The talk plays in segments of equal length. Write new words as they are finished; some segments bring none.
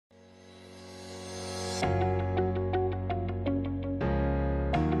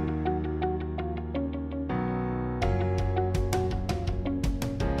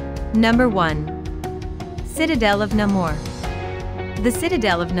Number 1. Citadel of Namur. The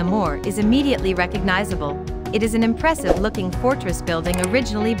Citadel of Namur is immediately recognizable. It is an impressive-looking fortress building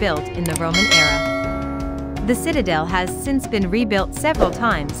originally built in the Roman era. The citadel has since been rebuilt several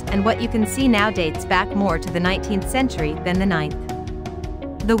times, and what you can see now dates back more to the 19th century than the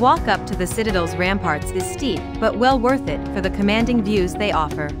 9th. The walk up to the citadel's ramparts is steep, but well worth it for the commanding views they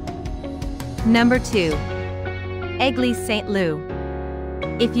offer. Number 2. Église Saint-Loup.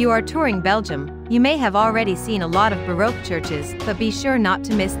 If you are touring Belgium, you may have already seen a lot of baroque churches, but be sure not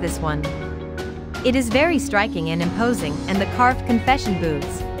to miss this one. It is very striking and imposing, and the carved confession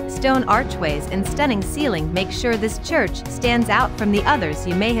booths, stone archways and stunning ceiling make sure this church stands out from the others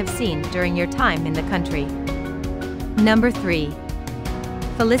you may have seen during your time in the country. Number 3.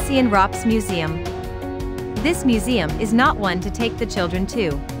 Felicien Rops Museum. This museum is not one to take the children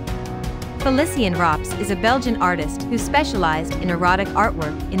to. Felicien Rops is a Belgian artist who specialized in erotic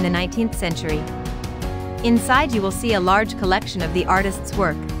artwork in the 19th century. Inside you will see a large collection of the artist's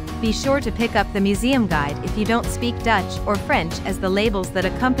work. Be sure to pick up the museum guide if you don't speak Dutch or French, as the labels that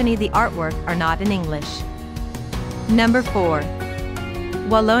accompany the artwork are not in English. Number 4.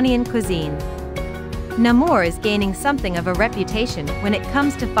 Wallonian cuisine. Namur is gaining something of a reputation when it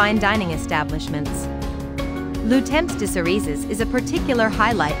comes to fine dining establishments. Loup Church is a particular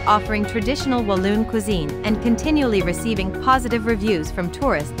highlight, offering traditional Walloon cuisine and continually receiving positive reviews from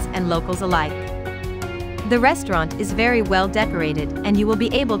tourists and locals alike. The restaurant is very well decorated, and you will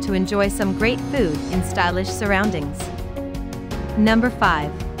be able to enjoy some great food in stylish surroundings. Number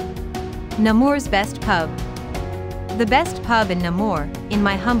 5. Namur's best pub. The best pub in Namur, in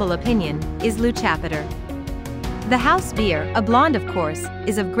my humble opinion, is Loup Church. The house beer, a blonde of course,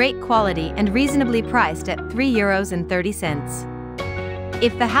 is of great quality and reasonably priced at €3.30.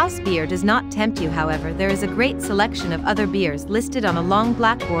 If the house beer does not tempt you, however, there is a great selection of other beers listed on a long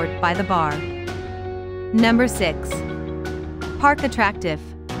blackboard by the bar. Number 6. Park attractive.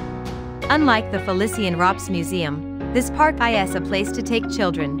 Unlike the Felicien Rops Museum, this park is a place to take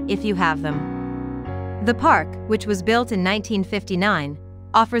children if you have them. The park, which was built in 1959,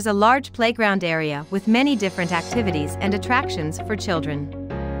 offers a large playground area with many different activities and attractions for children.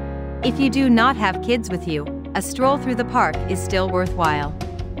 If you do not have kids with you, a stroll through the park is still worthwhile.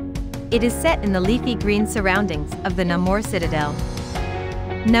 It is set in the leafy green surroundings of the Namur Citadel.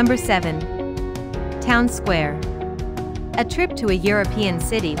 Number 7. Town Square. A trip to a European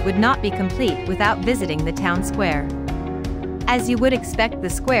city would not be complete without visiting the town square. As you would expect, the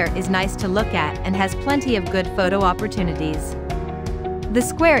square is nice to look at and has plenty of good photo opportunities. The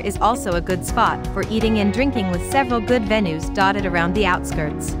square is also a good spot for eating and drinking, with several good venues dotted around the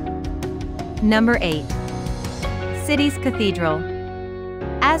outskirts. Number 8. City's Cathedral.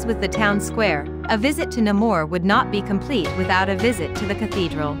 As with the town square, a visit to Namur would not be complete without a visit to the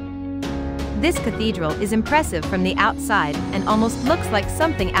cathedral. This cathedral is impressive from the outside and almost looks like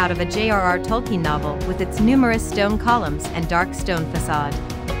something out of a J.R.R. Tolkien novel, with its numerous stone columns and dark stone facade.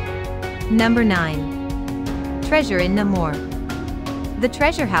 Number 9. Treasure in Namur. The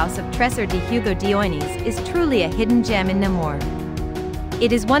treasure house of Trésor de Hugo Dionis is truly a hidden gem in Namur.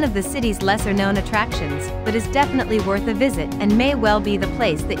 It is one of the city's lesser-known attractions, but is definitely worth a visit and may well be the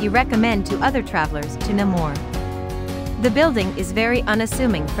place that you recommend to other travelers to Namur. The building is very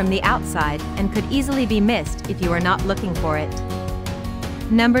unassuming from the outside and could easily be missed if you are not looking for it.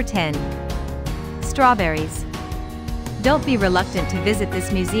 Number 10. Strawberries. Don't be reluctant to visit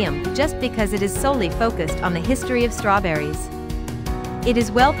this museum just because it is solely focused on the history of strawberries. It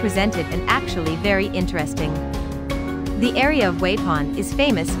is well presented and actually very interesting. The area of Wapon is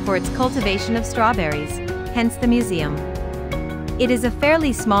famous for its cultivation of strawberries, hence the museum. It is a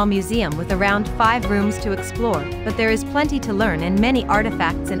fairly small museum with around 5 rooms to explore, but there is plenty to learn and many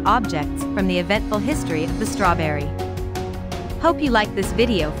artifacts and objects from the eventful history of the strawberry. Hope you liked this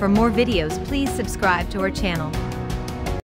video. For more videos, please subscribe to our channel.